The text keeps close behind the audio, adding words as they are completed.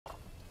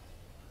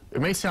It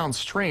may sound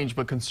strange,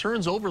 but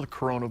concerns over the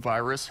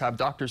coronavirus have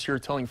doctors here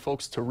telling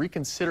folks to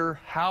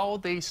reconsider how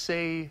they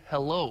say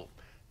hello.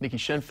 Nikki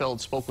Schenfeld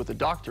spoke with a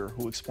doctor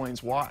who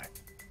explains why.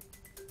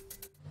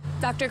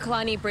 Dr.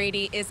 Kalani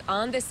Brady is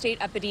on the State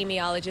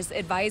Epidemiologist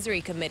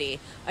Advisory Committee.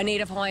 A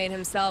native Hawaiian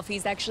himself,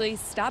 he's actually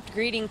stopped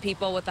greeting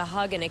people with a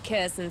hug and a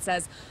kiss and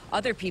says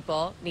other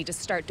people need to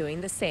start doing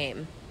the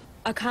same.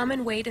 A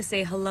common way to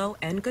say hello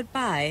and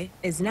goodbye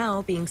is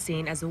now being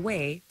seen as a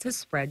way to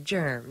spread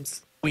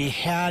germs. We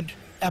had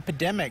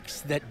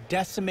epidemics that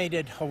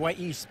decimated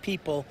Hawaii's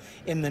people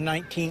in the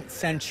 19th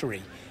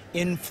century.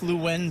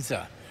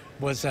 Influenza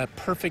was a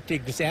perfect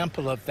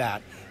example of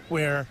that,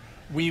 where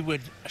we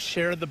would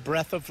share the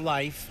breath of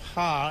life,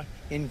 ha,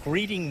 in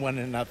greeting one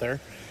another.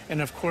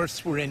 And of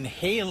course, we're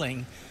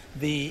inhaling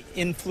the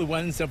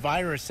influenza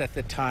virus at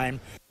the time.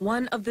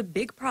 One of the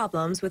big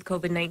problems with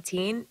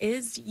COVID-19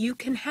 is you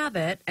can have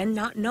it and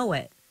not know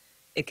it.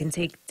 It can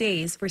take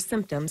days for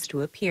symptoms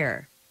to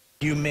appear.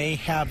 You may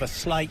have a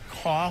slight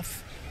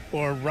cough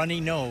or runny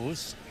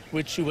nose,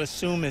 which you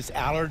assume is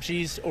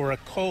allergies or a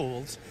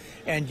cold,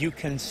 and you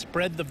can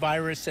spread the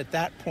virus at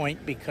that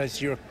point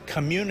because you're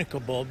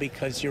communicable,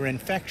 because you're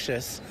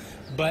infectious,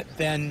 but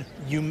then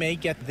you may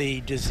get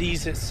the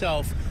disease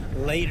itself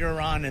later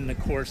on in the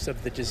course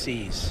of the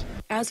disease.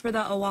 As for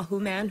the Oahu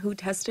man who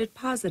tested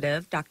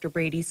positive, Dr.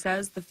 Brady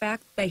says the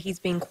fact that he's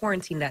being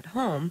quarantined at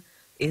home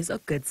is a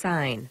good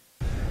sign.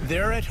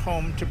 They're at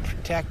home to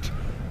protect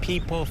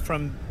people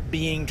from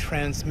being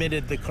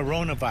transmitted the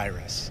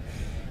coronavirus.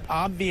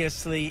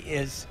 Obviously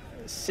is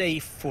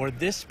safe for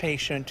this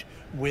patient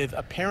with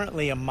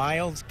apparently a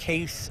mild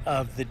case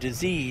of the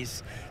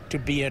disease to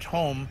be at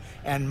home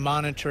and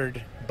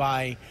monitored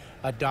by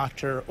a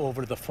doctor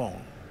over the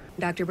phone.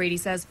 Dr. Brady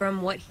says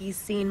from what he's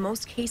seen,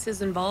 most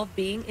cases involve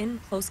being in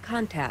close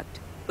contact,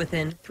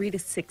 within 3 to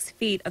 6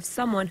 feet of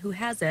someone who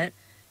has it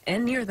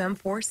and near them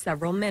for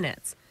several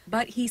minutes.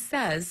 But he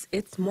says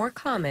it's more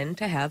common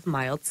to have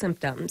mild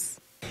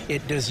symptoms.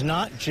 It does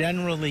not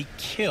generally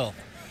kill.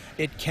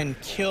 It can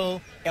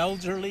kill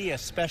elderly,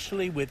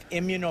 especially with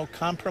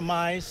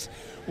immunocompromise,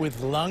 with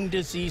lung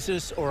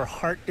diseases or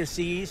heart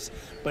disease,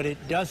 but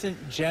it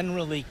doesn't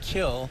generally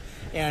kill.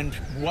 And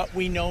what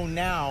we know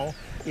now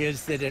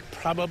is that it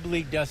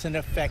probably doesn't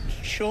affect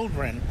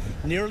children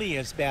nearly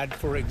as bad,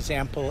 for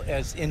example,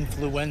 as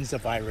influenza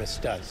virus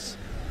does.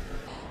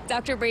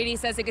 Dr. Brady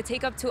says it could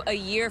take up to a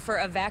year for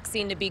a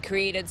vaccine to be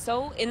created.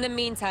 So in the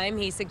meantime,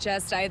 he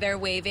suggests either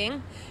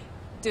waving,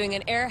 doing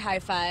an air high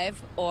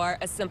five, or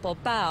a simple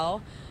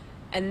bow,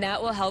 and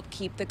that will help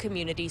keep the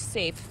community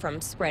safe from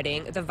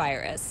spreading the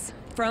virus.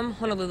 From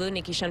Honolulu,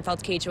 Nikki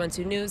Schenfeld,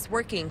 KHON2 News,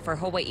 working for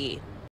Hawaii.